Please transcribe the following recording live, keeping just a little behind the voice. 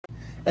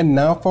And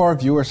now for our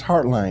viewers'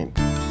 Heartline.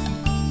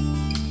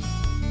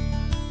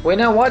 When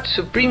I watch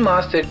Supreme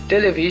Master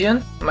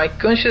television, my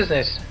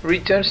consciousness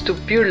returns to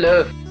pure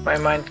love. My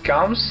mind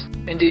calms,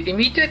 and the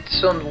emitted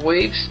sound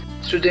waves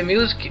through the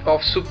music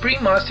of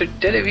Supreme Master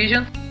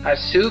television are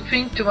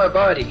soothing to my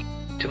body,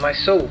 to my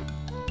soul.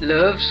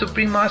 Love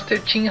Supreme Master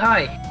Ching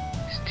Hai.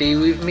 Stay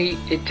with me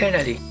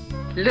eternally.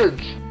 Lug,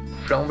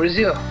 from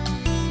Brazil.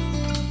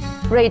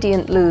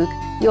 Radiant Lug,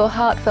 your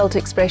heartfelt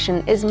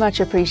expression is much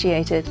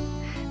appreciated.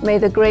 May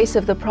the grace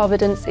of the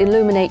Providence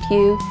illuminate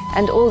you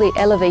and all the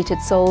elevated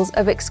souls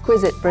of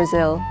exquisite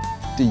Brazil.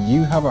 Do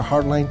you have a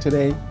Heartline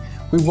today?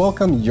 We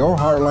welcome your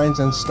Heartlines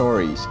and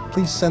stories.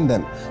 Please send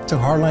them to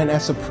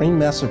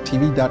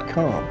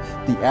heartline@suprememastertv.com,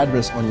 the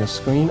address on your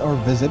screen, or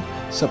visit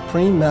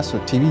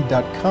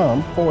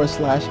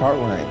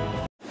suprememastertv.com/Heartline.